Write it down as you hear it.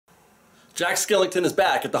Jack Skellington is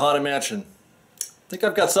back at the Haunted Mansion. I think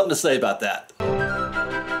I've got something to say about that.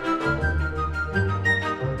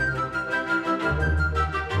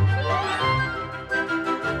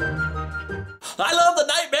 I love the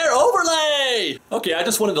Nightmare Overlay! Okay, I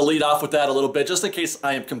just wanted to lead off with that a little bit, just in case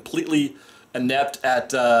I am completely inept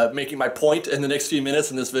at making my point in the next few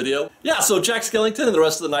minutes in this video. Yeah, so Jack Skellington and the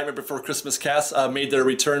rest of the Nightmare Before Christmas cast made their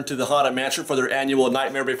return to the Haunted Mansion for their annual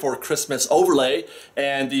Nightmare Before Christmas overlay,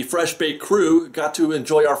 and the Fresh Baked crew got to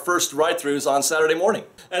enjoy our first ride-throughs on Saturday morning.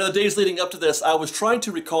 And in the days leading up to this, I was trying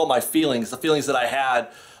to recall my feelings, the feelings that I had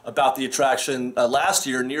about the attraction last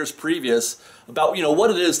year and years previous, about, you know, what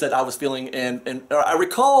it is that I was feeling, and I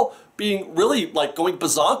recall being really, like, going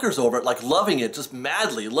bazonkers over it, like loving it, just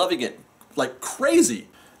madly loving it, like crazy.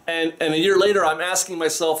 And a year later, I'm asking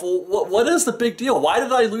myself, well, what is the big deal? Why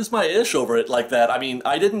did I lose my ish over it like that? I mean,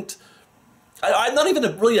 I'm not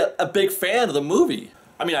even really a big fan of the movie.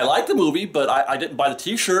 I mean, I like the movie, but I didn't buy the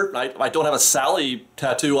t-shirt. I don't have a Sally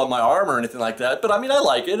tattoo on my arm or anything like that, but I mean, I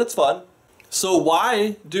like it, it's fun. So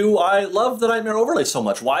why do I love the Nightmare Overlay so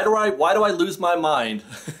much? Why do I lose my mind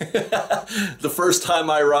the first time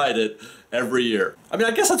I ride it every year? I mean,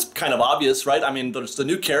 I guess that's kind of obvious, right? I mean, there's the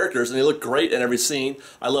new characters and they look great in every scene.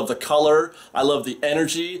 I love the color, I love the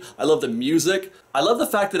energy, I love the music. I love the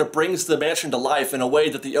fact that it brings the mansion to life in a way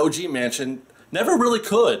that the OG mansion never really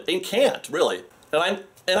could and can't, really. And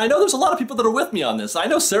I know there's a lot of people that are with me on this. I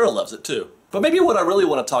know Sarah loves it too. But maybe what I really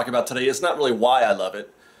want to talk about today is not really why I love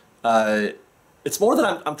it. It's more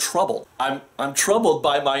that I'm troubled. I'm troubled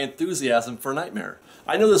by my enthusiasm for Nightmare.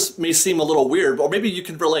 I know this may seem a little weird, or maybe you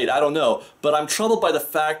can relate, I don't know, but I'm troubled by the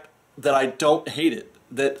fact that I don't hate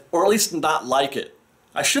it, or at least not like it.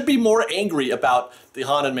 I should be more angry about the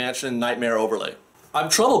Haunted Mansion Nightmare Overlay. I'm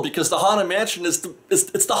troubled because the Haunted Mansion it's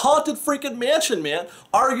the haunted freaking mansion, man.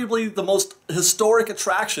 Arguably the most historic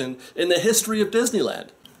attraction in the history of Disneyland.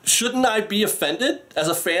 Shouldn't I be offended as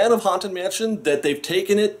a fan of Haunted Mansion that they've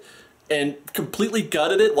taken it and completely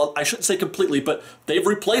gutted it? Well, I shouldn't say completely, but they've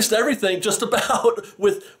replaced everything just about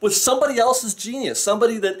with somebody else's genius,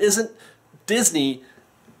 somebody that isn't Disney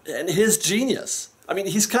and his genius. I mean,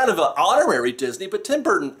 he's kind of an honorary Disney, but Tim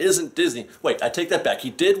Burton isn't Disney. Wait, I take that back. He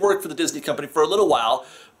did work for the Disney company for a little while,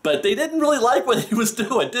 but they didn't really like what he was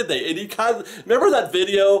doing, did they? And he kind of, remember that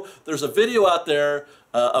video? There's a video out there,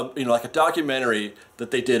 you know, like a documentary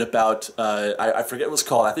that they did about, I forget what it was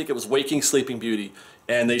called. I think it was Waking Sleeping Beauty.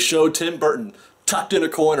 And they showed Tim Burton tucked in a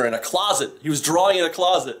corner in a closet. He was drawing in a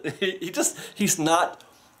closet. He's not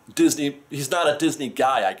Disney, he's not a Disney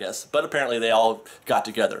guy, I guess. But apparently they all got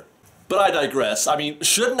together. But I digress. I mean,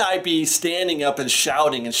 shouldn't I be standing up and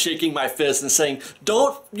shouting and shaking my fist and saying,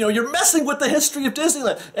 don't, you know, you're messing with the history of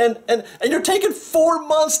Disneyland, and you're taking 4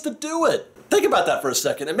 months to do it. Think about that for a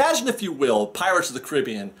second. Imagine, if you will, Pirates of the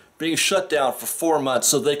Caribbean being shut down for 4 months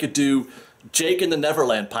so they could do Jake and the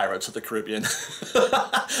Neverland Pirates of the Caribbean.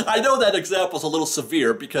 I know that example's a little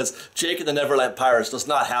severe because Jake and the Neverland Pirates does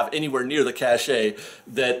not have anywhere near the cachet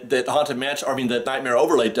that Haunted Mansion, I mean, that Nightmare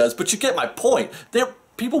Overlay does, but you get my point.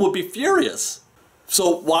 People would be furious.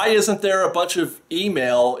 So why isn't there a bunch of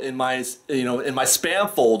email in my, you know, in my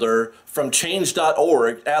spam folder from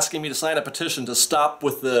change.org asking me to sign a petition to stop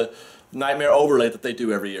with the Nightmare Overlay that they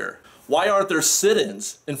do every year? Why aren't there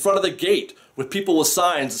sit-ins in front of the gate with people with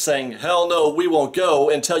signs saying, hell no, we won't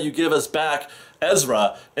go until you give us back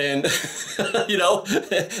Ezra and, you know,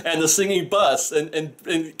 and the singing bus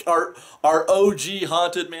and our OG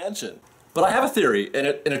Haunted Mansion? But I have a theory, and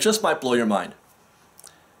it just might blow your mind.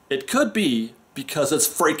 It could be because it's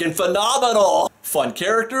freaking phenomenal. Fun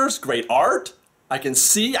characters, great art. I can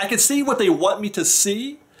see what they want me to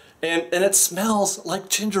see, and it smells like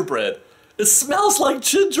gingerbread. It smells like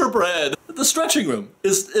gingerbread. The stretching room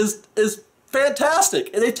is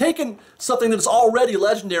fantastic, and they've taken something that's already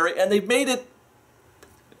legendary and they've made it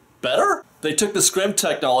better. They took the scrim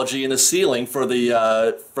technology in the ceiling for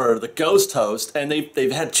the ghost host, and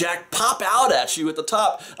they've had Jack pop out at you at the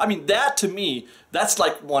top. I mean, that to me, that's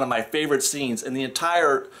like one of my favorite scenes in the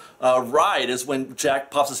entire ride, is when Jack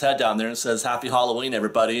pops his head down there and says, "Happy Halloween,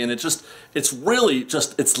 everybody!" And it's really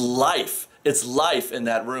just, it's life. It's life in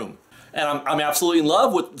that room. And I'm absolutely in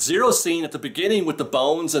love with Zero's scene at the beginning with the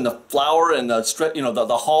bones and the flower and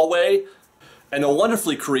the hallway, and the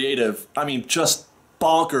wonderfully creative, I mean, just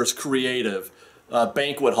bonkers creative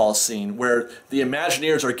banquet hall scene where the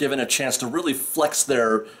Imagineers are given a chance to really flex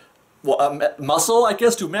their muscle, I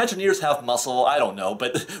guess. Do Imagineers have muscle? I don't know,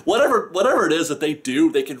 but whatever it is that they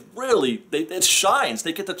do, they can really, it shines.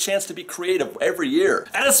 They get the chance to be creative every year.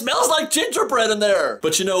 And it smells like gingerbread in there!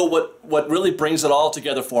 But you know what really brings it all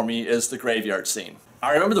together for me is the graveyard scene.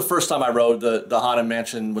 I remember the first time I rode the Haunted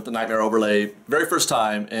Mansion with the Nightmare Overlay, very first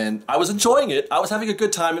time, and I was enjoying it. I was having a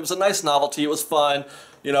good time. It was a nice novelty. It was fun,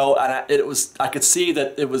 you know, and I could see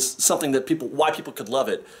that it was something that why people could love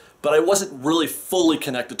it. But I wasn't really fully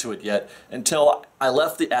connected to it yet until I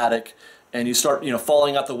left the attic, and you start, you know,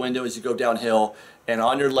 falling out the window as you go downhill, and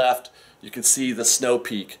on your left you can see the snow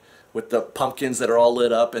peak with the pumpkins that are all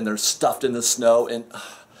lit up and they're stuffed in the snow, and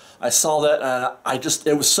I saw that and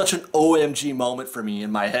it was such an OMG moment for me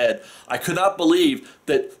in my head. I could not believe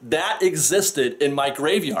that that existed in my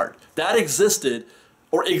graveyard. That existed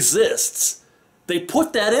or exists. They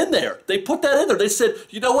put that in there. They put that in there. They said,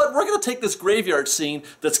 you know what, we're going to take this graveyard scene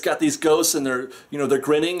that's got these ghosts and they're, you know, they're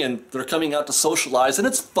grinning and they're coming out to socialize and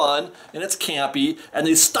it's fun and it's campy, and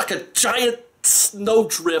they stuck a giant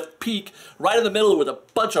snowdrift peak right in the middle with a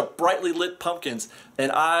bunch of brightly lit pumpkins,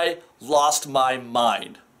 and I lost my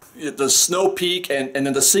mind. The snow peak and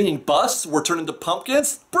then the singing busts were turned into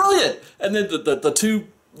pumpkins. Brilliant! And then the two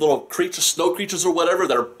little creatures, snow creatures or whatever,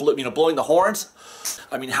 that are, you know, blowing the horns.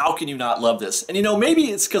 I mean, how can you not love this? And you know,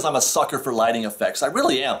 maybe it's because I'm a sucker for lighting effects. I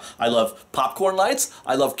really am. I love popcorn lights.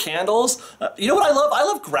 I love candles. You know what I love? I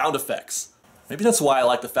love ground effects. Maybe that's why I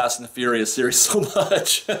like the Fast and the Furious series so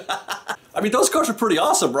much. I mean, those cars are pretty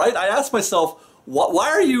awesome, right? I asked myself, why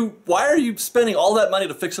are you spending all that money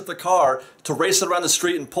to fix up the car, to race it around the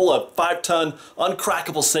street and pull a 5-ton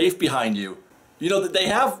uncrackable safe behind you? You know, they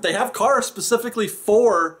have cars specifically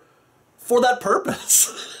for that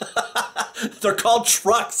purpose. They're called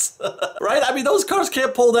trucks, right? I mean, those cars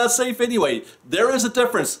can't pull that safe anyway. There is a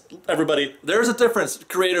difference, everybody. There is a difference,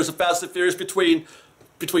 creators of Fast and Furious, between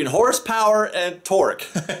horsepower and torque.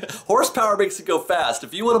 Horsepower makes it go fast.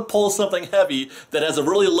 If you want to pull something heavy that has a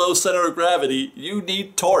really low center of gravity, you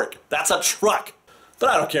need torque. That's a truck. But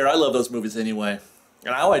I don't care. I love those movies anyway.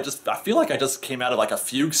 And I feel like I just came out of like a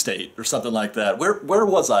fugue state or something like that. Where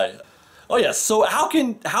was I? Oh yes. So how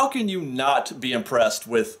can you not be impressed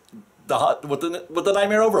with the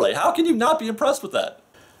Nightmare Overlay? How can you not be impressed with that?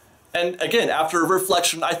 And again, after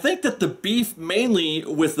reflection, I think that the beef mainly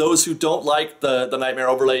with those who don't like the Nightmare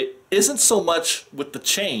Overlay isn't so much with the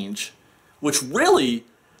change, which really,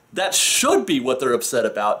 that should be what they're upset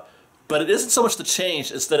about, but it isn't so much the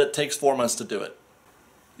change, it's that it takes 4 months to do it.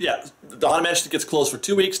 Yeah, the Haunted Mansion gets closed for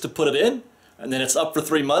 2 weeks to put it in, and then it's up for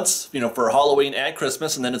 3 months, you know, for Halloween and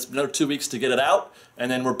Christmas, and then it's another 2 weeks to get it out, and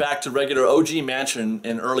then we're back to regular OG Mansion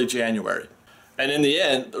in early January. And in the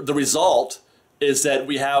end, the result is that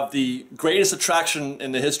we have the greatest attraction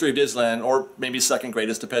in the history of Disneyland, or maybe second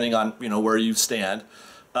greatest, depending on, you know, where you stand,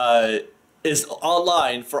 is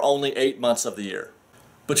online for only 8 months of the year.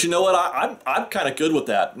 But you know what? I'm kind of good with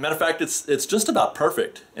that. Matter of fact, it's just about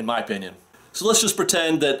perfect, in my opinion. So let's just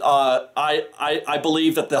pretend that I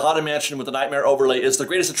believe that the Haunted Mansion with the Nightmare Overlay is the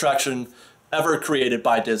greatest attraction ever created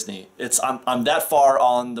by Disney. I'm that far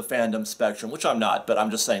on the fandom spectrum, which I'm not, but I'm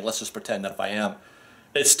just saying, let's just pretend that if I am.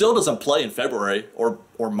 It still doesn't play in February or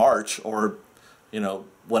March or, you know,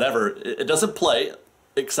 whatever. It doesn't play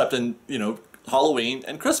except in, you know, Halloween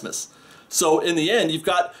and Christmas. So in the end, you've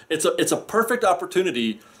got, it's a perfect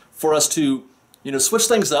opportunity for us to, you know, switch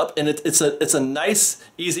things up, and it's a nice,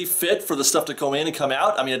 easy fit for the stuff to come in and come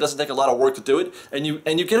out. I mean, it doesn't take a lot of work to do it, and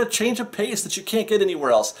you get a change of pace that you can't get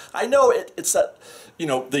anywhere else. I know it's at, you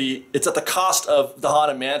know, it's at the cost of the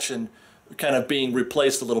Haunted Mansion kind of being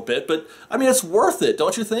replaced a little bit, but I mean, it's worth it,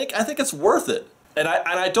 don't you think? I think it's worth it. And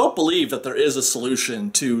I don't believe that there is a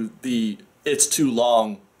solution to the it's too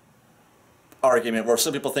long argument, where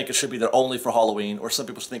some people think it should be there only for Halloween, or some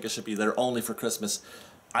people think it should be there only for Christmas.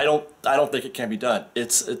 I don't think it can be done.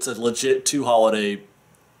 It's a legit two holiday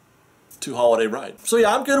ride. So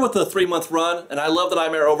yeah, I'm good with the 3-month run, and I love the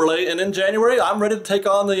Nightmare Overlay, and in January I'm ready to take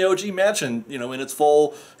on the OG Mansion, you know, in its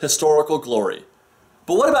full historical glory.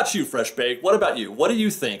 But what about you, Fresh Baked? What about you? What do you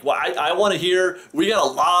think? Well, I want to hear, we got a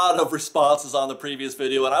lot of responses on the previous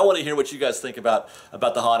video, and I want to hear what you guys think about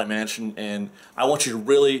the Haunted Mansion, and I want you to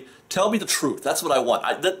really tell me the truth. That's what I want.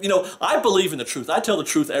 You know, I believe in the truth. I tell the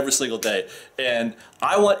truth every single day, and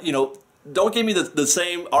I want, you know, don't give me the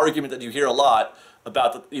same argument that you hear a lot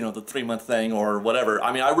about the, you know, the 3-month thing or whatever.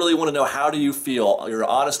 I mean, I really want to know, how do you feel, your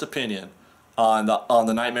honest opinion on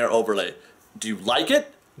the Nightmare Overlay. Do you like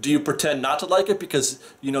it? Do you pretend not to like it because,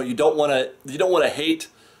 you know, you don't want to hate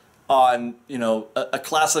on, you know, a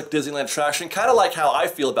classic Disneyland attraction? Kind of like how I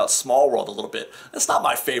feel about Small World a little bit. That's not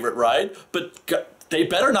my favorite ride, but they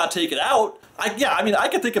better not take it out. Yeah, I mean, I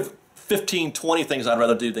can think of 15, 20 things I'd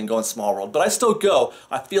rather do than go in Small World, but I still go.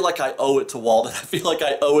 I feel like I owe it to Walden. I feel like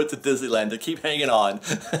I owe it to Disneyland to keep hanging on.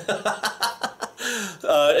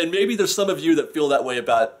 And maybe there's some of you that feel that way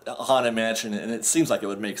about Haunted Mansion, and it seems like it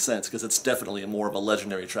would make sense because it's definitely more of a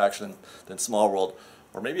legendary attraction than Small World.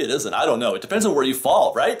 Or maybe it isn't. I don't know. It depends on where you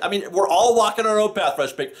fall, right? I mean, we're all walking our own path,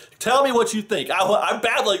 Fresh Baked. Tell me what you think. I'm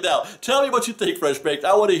babbling now. Tell me what you think, Fresh Baked.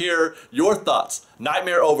 I want to hear your thoughts.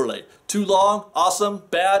 Nightmare Overlay. Too long? Awesome?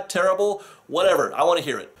 Bad? Terrible? Whatever. I want to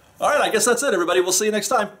hear it. All right, I guess that's it, everybody. We'll see you next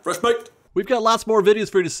time. Fresh Baked. We've got lots more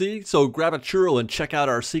videos for you to see, so grab a churro and check out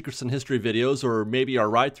our Secrets in History videos, or maybe our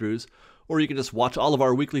ride-throughs. Or you can just watch all of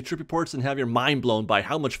our weekly trip reports and have your mind blown by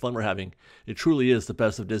how much fun we're having. It truly is the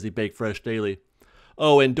best of Disney Baked Fresh Daily.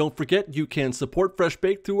 Oh, and don't forget, you can support Fresh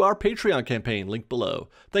Baked through our Patreon campaign, link below.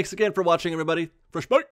 Thanks again for watching, everybody. Fresh Baked!